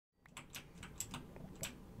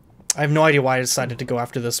I have no idea why I decided to go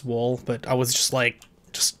after this wool, but I was just like,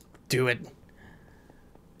 just do it.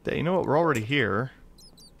 Yeah, you know what? We're already here.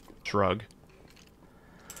 Shrug.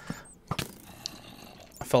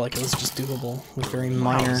 I felt like it was just doable. It was very Wow,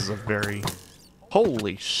 minor. this is a very...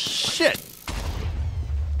 Holy shit!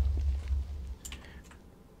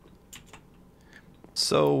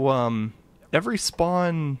 So, every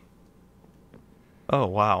spawn... Oh,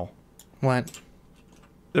 wow. What?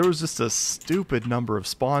 There was just a stupid number of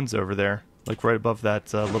spawns over there. Like right above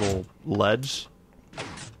that little ledge.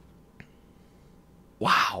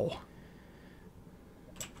 Wow.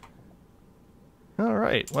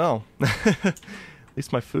 Alright, well. At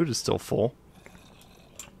least my food is still full.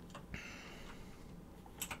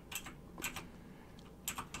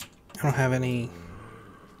 I don't have any...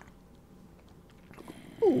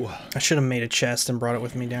 Ooh. I should have made a chest and brought it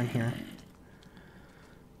with me down here.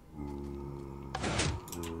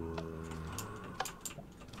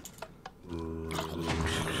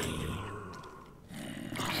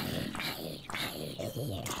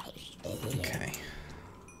 Okay.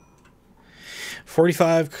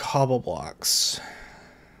 45 cobble blocks.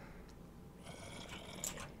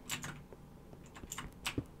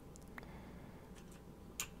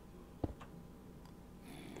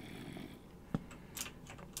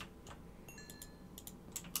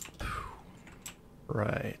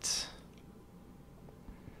 Right.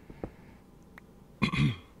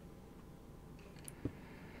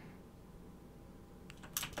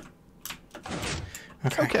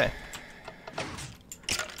 Okay.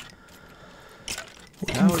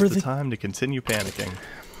 Now is the time to continue panicking.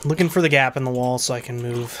 Looking for the gap in the wall so I can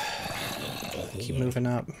move. Keep moving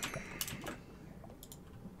up.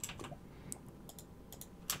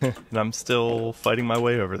 And I'm still fighting my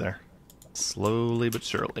way over there. Slowly but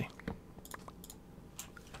surely.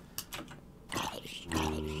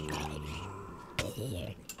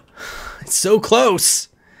 It's so close!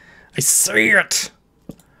 I see it!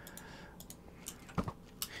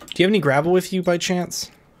 Do you have any gravel with you by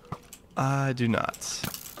chance? I do not.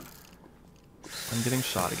 I'm getting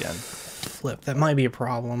shot again. Flip, that might be a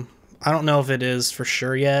problem. I don't know if it is for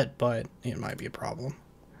sure yet, but it might be a problem.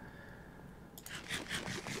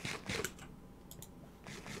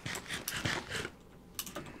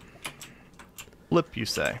 Flip, you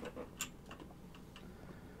say?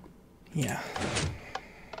 Yeah.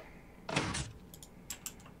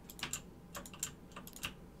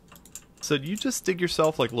 So do you just dig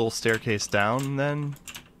yourself like a little staircase down then?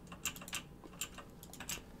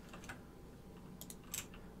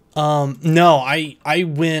 No, I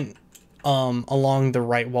went along the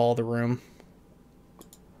right wall of the room.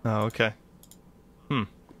 Oh, okay.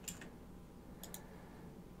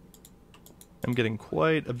 I'm getting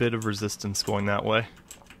quite a bit of resistance going that way.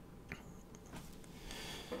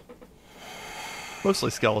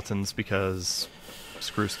 Mostly skeletons because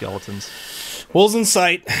screw skeletons. Wolves in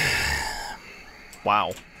sight.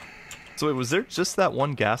 Wow. So wait, was there just that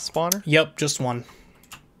one gas spawner? Yep, just one.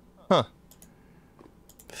 Huh.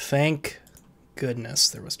 Thank goodness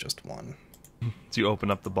there was just one. So you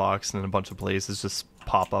open up the box and then a bunch of blazes just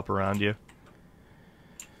pop up around you.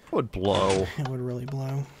 It would blow. It would really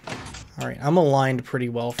blow. Alright, I'm aligned pretty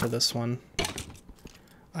well for this one.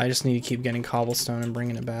 I just need to keep getting cobblestone and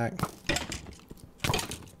bringing it back.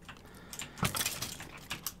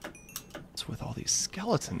 What's with all these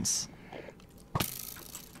skeletons?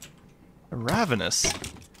 They're ravenous.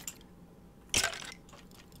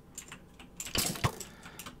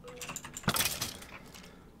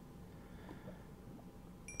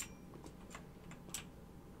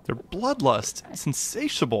 Their bloodlust, it's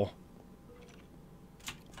insatiable.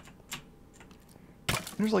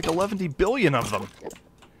 There's like 11 billion of them.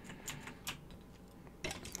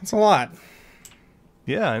 That's a lot.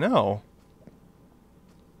 Yeah, I know.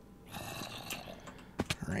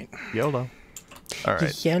 Alright. YOLO.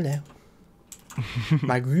 Alright. YOLO.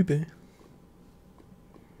 My Grube.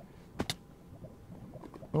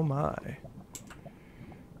 Oh my.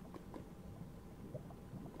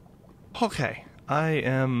 Okay.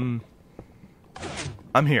 I'm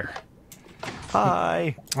here.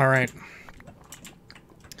 Hi. Alright.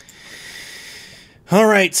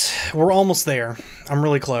 Alright, we're almost there. I'm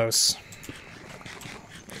really close.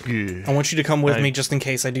 Good. I want you to come with me just in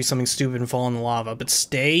case I do something stupid and fall in the lava, but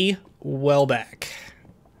stay well back.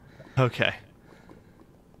 Okay.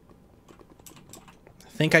 I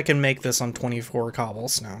think I can make this on 24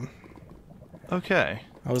 cobblestone. Okay.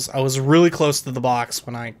 I was really close to the box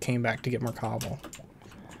when I came back to get more cobble.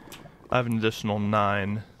 I have an additional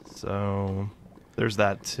 9, so there's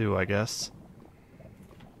that too, I guess.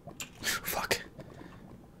 Fuck.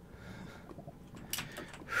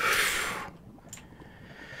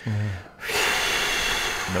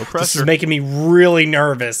 No pressure. This is making me really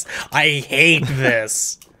nervous. I hate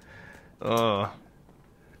this. Oh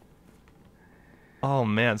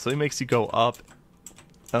man, so he makes you go up.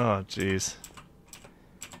 Oh jeez.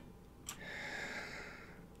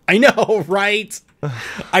 I know, right?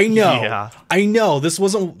 I know. Yeah. I know. This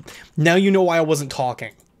wasn't... Now you know why I wasn't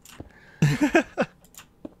talking.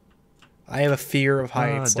 I have a fear of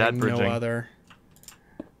heights like no bridging. other.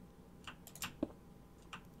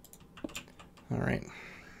 All right.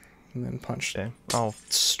 And then punch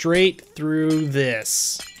straight through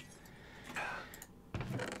this.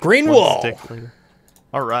 Green wall!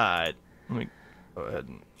 All right. Let me go ahead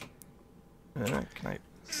and... can I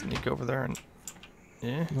sneak over there and...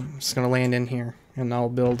 Yeah. I'm just going to land in here, and I'll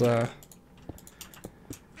build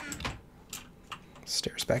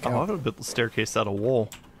stairs back out. I'll have a bit staircase out of wool,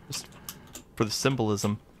 just for the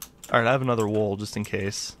symbolism. All right, I have another wool just in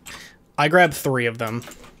case. I grabbed 3 of them.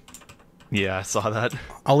 Yeah, I saw that.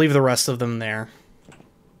 I'll leave the rest of them there.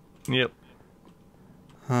 Yep.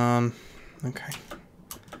 Okay.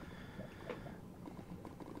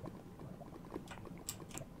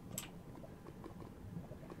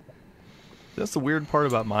 That's the weird part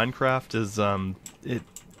about Minecraft is I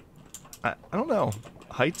don't know.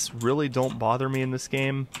 Heights really don't bother me in this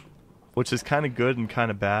game, which is kind of good and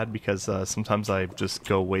kind of bad because sometimes I just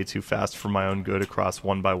go way too fast for my own good across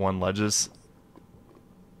 1x1 ledges.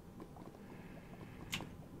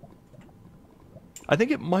 I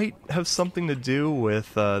think it might have something to do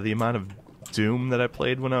with the amount of Doom that I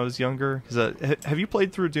played when I was younger. Have you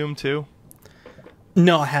played through Doom 2?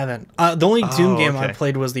 No, I haven't. The only Doom game I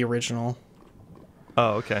played was the original.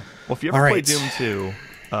 Oh, okay. Well, if you ever play Doom 2,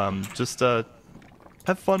 just have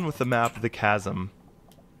fun with the map of the Chasm.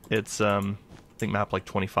 It's, I think map like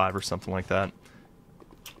 25 or something like that.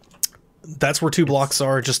 That's where 2 blocks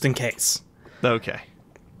are, just in case. Okay.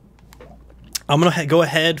 I'm going to go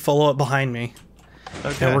ahead, follow up behind me.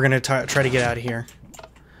 Okay. And we're going to try to get out of here.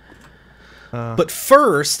 But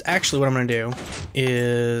first, actually what I'm going to do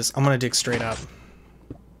is I'm going to dig straight up.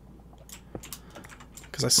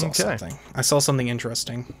 Because I saw something. I saw something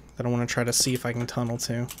interesting that I want to try to see if I can tunnel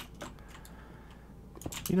to.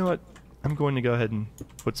 You know what? I'm going to go ahead and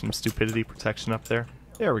put some stupidity protection up there.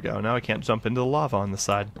 There we go. Now I can't jump into the lava on the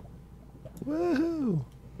side. Woohoo!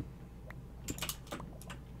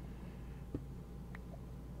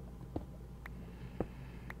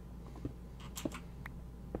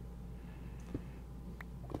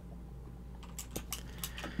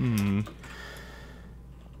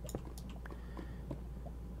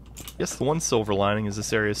 Yes, the one silver lining is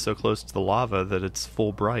this area is so close to the lava that it's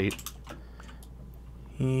full bright.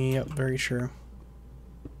 Yep, very true.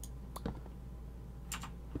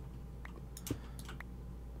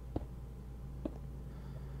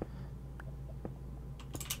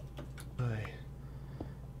 I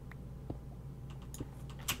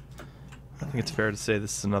think it's fair to say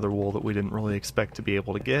this is another wool that we didn't really expect to be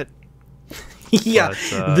able to get. Yeah,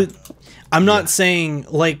 but, I'm not saying,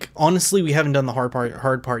 like, honestly, we haven't done the hard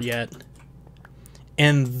part yet,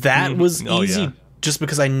 and that was easy just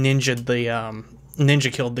because I ninja'd the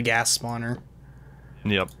ninja killed the gas spawner.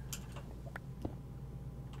 Yep.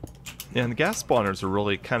 Yeah, and the gas spawners are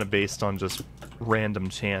really kind of based on just random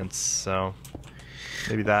chance, so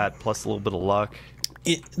maybe that plus a little bit of luck.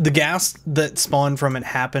 The gas that spawned from it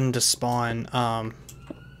happened to spawn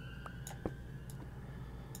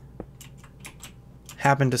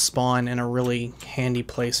in a really handy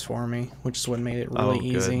place for me, which is what made it really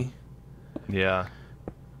easy. Yeah.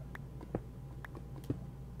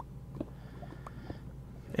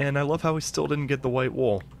 And I love how we still didn't get the white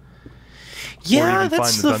wool. Yeah, or even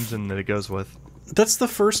find the dungeon that it goes with. That's the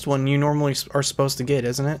first one you normally are supposed to get,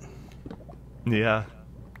 isn't it? Yeah.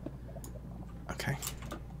 Okay.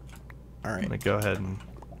 All right. I'm gonna go ahead and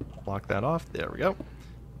block that off. There we go.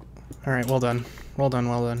 All right. Well done. Well done.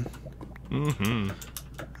 Well done. Mm-hmm.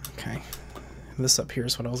 Okay. This up here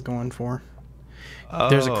is what I was going for.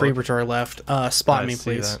 There's a creeper to our left. Spot me,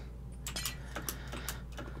 please.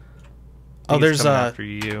 Oh, there's after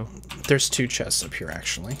you. There's 2 chests up here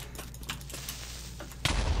actually.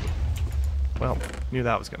 Well, knew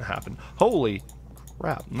that was gonna happen. Holy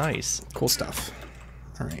crap! Nice. Cool stuff.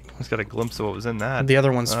 All right. Just got a glimpse of what was in that. The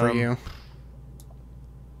other one's for you.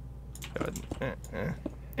 Go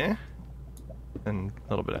ahead. And a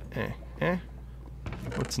little bit of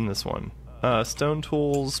What's in this one? Stone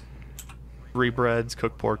tools, 3 breads,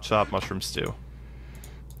 cooked pork chop, mushroom stew.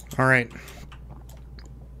 All right.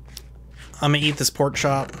 I'm gonna eat this pork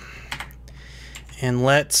chop, and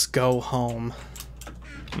let's go home.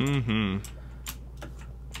 Mm-hmm.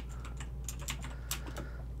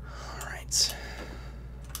 All right.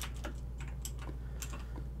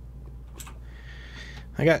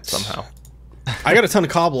 I got somehow. I got a ton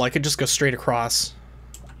of cobble. I could just go straight across.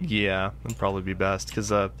 Yeah, that'd probably be best,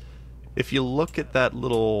 because if you look at that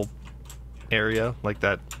little area, like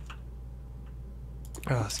that,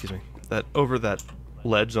 excuse me, that over that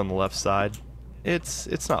ledge on the left side,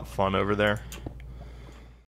 it's not fun over there.